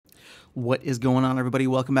What is going on, everybody?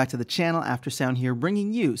 Welcome back to the channel. Aftersound here,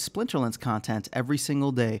 bringing you Splinterlands content every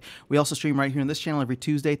single day. We also stream right here on this channel every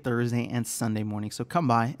Tuesday, Thursday, and Sunday morning, so come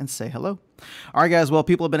by and say hello. All right, guys, well,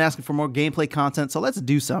 people have been asking for more gameplay content, so let's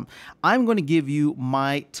do some. I'm going to give you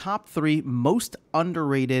my top 3 most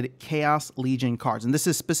underrated Chaos Legion cards, and this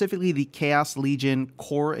is specifically the Chaos Legion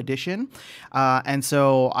Core Edition. And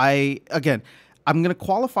so I'm going to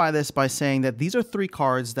qualify this by saying that these are 3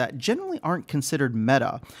 cards that generally aren't considered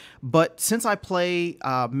meta, but since I play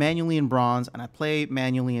manually in Bronze and I play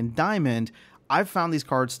manually in Diamond, I've found these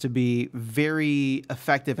cards to be very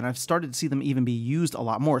effective, and I've started to see them even be used a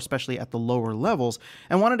lot more, especially at the lower levels,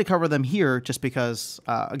 and wanted to cover them here just because,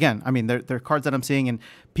 again, I mean, they're cards that I'm seeing, and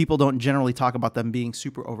people don't generally talk about them being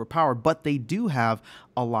super overpowered, but they do have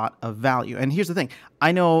a lot of value. And here's the thing.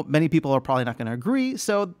 I know many people are probably not going to agree,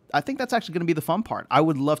 so I think that's actually going to be the fun part. I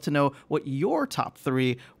would love to know what your top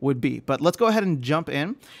 3 would be, but let's go ahead and jump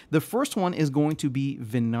in. The first one is going to be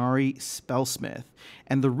Venari Spellsmith.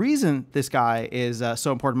 And the reason this guy is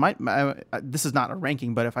so important, this is not a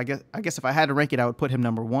ranking, but I guess if I had to rank it, I would put him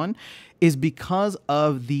number 1, is because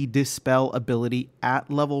of the Dispel ability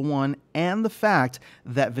at level 1 and the fact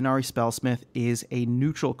that Venari Spellsmith is a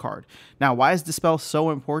neutral card. Now, why is Dispel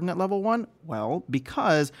so important at level 1? Well,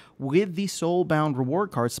 because with the Soulbound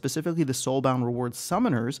reward cards, specifically the Soulbound reward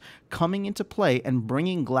summoners, coming into play and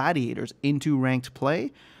bringing gladiators into ranked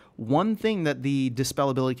play, one thing that the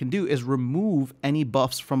Dispel ability can do is remove any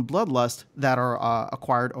buffs from Bloodlust that are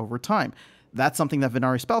acquired over time. That's something that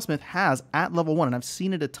Venari Spellsmith has at level 1, and I've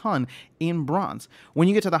seen it a ton in Bronze. When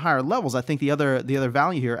you get to the higher levels, I think the other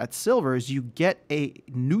value here at Silver is you get a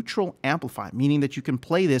neutral amplify, meaning that you can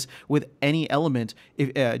play this with any element,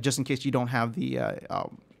 just in case you don't have the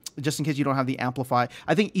amplify.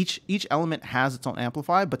 I think each element has its own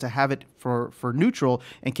amplify, but to have it for neutral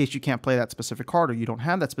in case you can't play that specific card or you don't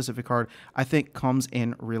have that specific card, I think comes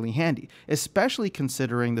in really handy, especially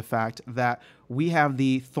considering the fact that we have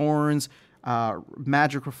the Thorns,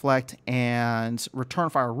 Magic Reflect, and Return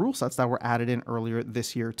Fire rule sets that were added in earlier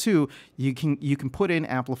this year too. You can put in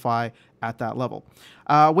Amplify at that level.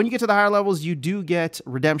 When you get to the higher levels, you do get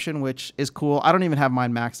Redemption, which is cool. I don't even have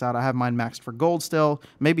mine maxed out. I have mine maxed for gold still.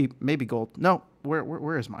 Maybe gold. No,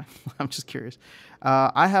 where is mine? I'm just curious.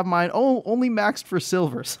 I have mine only maxed for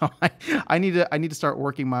silver, so I need to start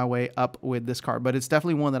working my way up with this card. But it's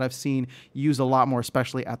definitely one that I've seen used a lot more,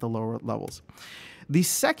 especially at the lower levels. The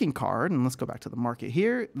second card, and let's go back to the market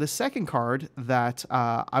here, the second card that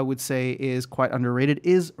I would say is quite underrated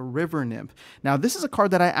is River Nymph. Now, this is a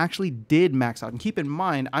card that I actually did max out, and keep in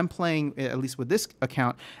mind, I'm playing, at least with this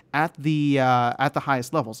account, at the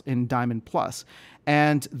highest levels in Diamond Plus.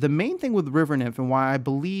 And the main thing with River Nymph and why I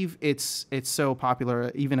believe it's so popular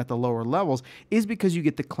even at the lower levels is because you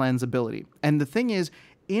get the cleanse ability. And the thing is,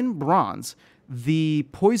 in Bronze, the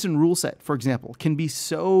poison rule set, for example, can be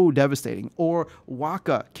so devastating, or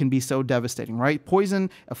Waka can be so devastating, right? Poison,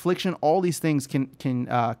 affliction, all these things can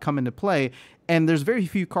come into play, and there's very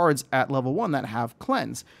few cards at level 1 that have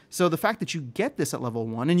cleanse. So the fact that you get this at level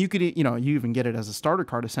 1, and you could, you even get it as a starter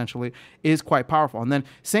card essentially, is quite powerful. And then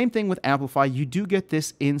same thing with Amplify, you do get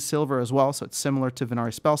this in silver as well, so it's similar to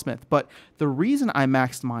Venari Spellsmith. But the reason I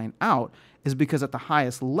maxed mine out is because at the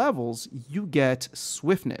highest levels, you get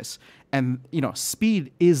swiftness. And,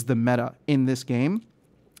 speed is the meta in this game.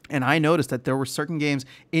 And I noticed that there were certain games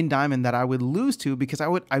in Diamond that I would lose to because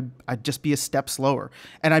I'd just be a step slower.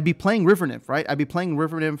 And I'd be playing River Nymph, right? I'd be playing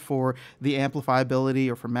River Nymph for the Amplify ability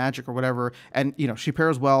or for Magic or whatever. And, she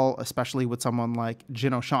pairs well, especially with someone like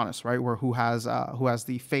Jin O'Shaughnessy, right? Who has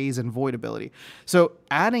the Phase and Void ability. So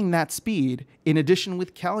adding that speed in addition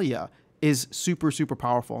with Kelia is super, super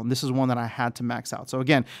powerful. And this is one that I had to max out. So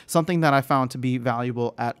again, something that I found to be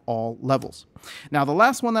valuable at all levels. Now, the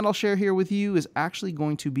last one that I'll share here with you is actually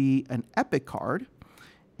going to be an epic card.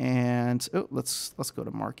 And let's go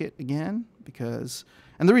to market again,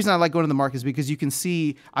 and the reason I like going to the market is because you can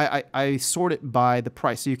see, I sort it by the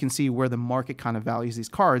price. So you can see where the market kind of values these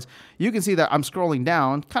cards. You can see that I'm scrolling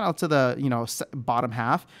down kind of to the, bottom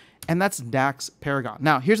half, and that's Dax Paragon.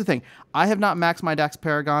 Now, here's the thing. I have not maxed my Dax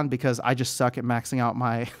Paragon because I just suck at maxing out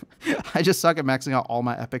all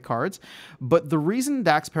my epic cards. But the reason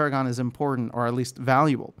Dax Paragon is important, or at least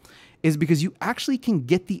valuable, is because you actually can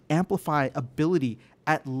get the Amplify ability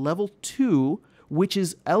at level 2, which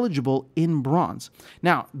is eligible in Bronze.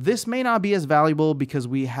 Now, this may not be as valuable because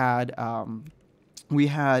we had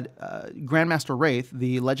Grandmaster Wraith,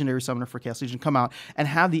 the legendary summoner for Chaos Legion, come out and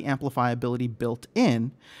have the Amplify ability built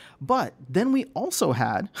in. But then we also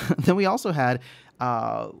had,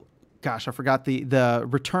 gosh, I forgot the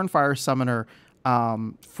Return Fire summoner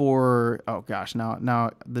For, oh gosh,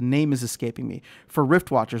 now the name is escaping me. For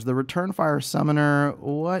Rift Watchers, the Return Fire Summoner,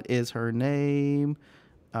 what is her name?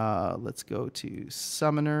 Let's go to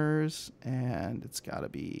Summoners, and it's got to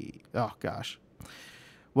be, oh gosh.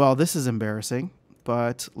 Well, this is embarrassing,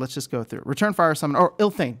 but let's just go through. Return Fire Summoner, or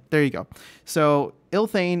Ilthane, there you go. So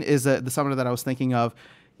Ilthane is the summoner that I was thinking of.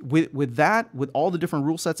 With all the different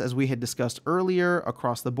rule sets as we had discussed earlier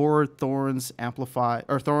across the board, Thorns,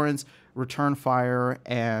 Return Fire,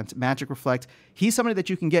 and Magic Reflect, he's somebody that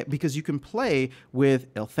you can get because you can play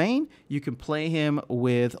with Ilthane, you can play him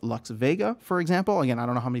with Lux Vega, for example. Again, I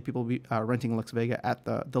don't know how many people will be renting Lux Vega at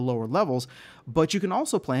the lower levels, but you can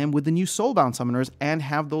also play him with the new Soulbound Summoners and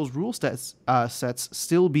have those rule sets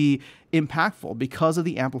still be impactful because of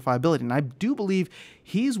the amplifiability. And I do believe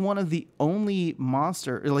he's one of the only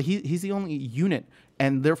he's the only unit,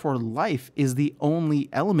 and therefore life is the only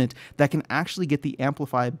element that can actually get the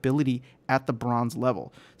amplifiability at the bronze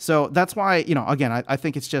level. So that's why, again, I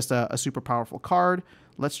think it's just a super powerful card.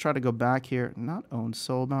 Let's try to go back here. Not own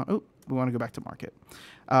Soulbound. Oh, we want to go back to market.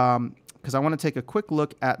 Because I want to take a quick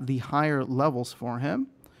look at the higher levels for him.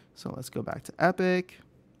 So let's go back to Epic.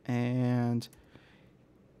 And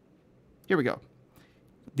here we go.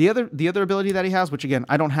 The other ability that he has, which again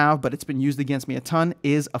I don't have, but it's been used against me a ton,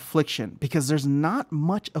 is Affliction, because there's not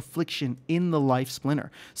much Affliction in the Life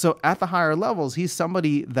Splinter. So at the higher levels, he's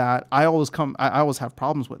somebody that I always have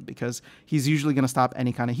problems with, because he's usually going to stop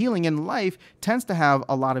any kind of healing, and Life tends to have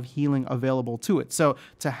a lot of healing available to it. So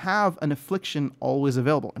to have an Affliction always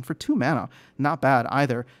available, and for 2 mana, not bad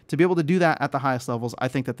either. To be able to do that at the highest levels, I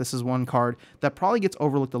think that this is one card that probably gets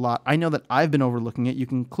overlooked a lot. I know that I've been overlooking it. You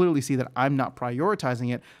can clearly see that I'm not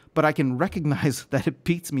prioritizing it, but I can recognize that it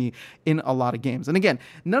beats me in a lot of games. And again,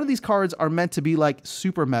 none of these cards are meant to be like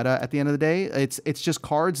super meta at the end of the day. It's just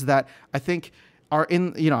cards that I think are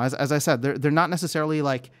in, as I said, they're not necessarily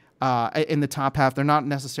like in the top half. They're not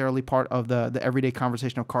necessarily part of the everyday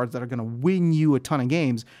conversation of cards that are going to win you a ton of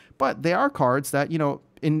games, but they are cards that,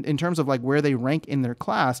 in terms of like where they rank in their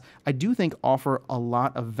class, I do think offer a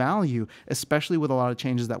lot of value, especially with a lot of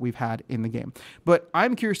changes that we've had in the game. But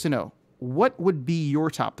I'm curious to know, what would be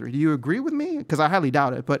your top 3? Do you agree with me? Because I highly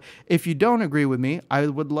doubt it. But if you don't agree with me, I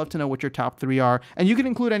would love to know what your top 3 are. And you can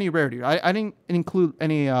include any rarity. I didn't include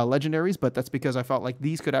any legendaries, but that's because I felt like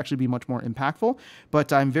these could actually be much more impactful.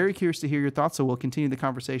 But I'm very curious to hear your thoughts, so we'll continue the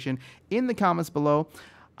conversation in the comments below.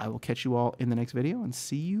 I will catch you all in the next video and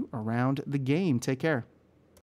see you around the game. Take care.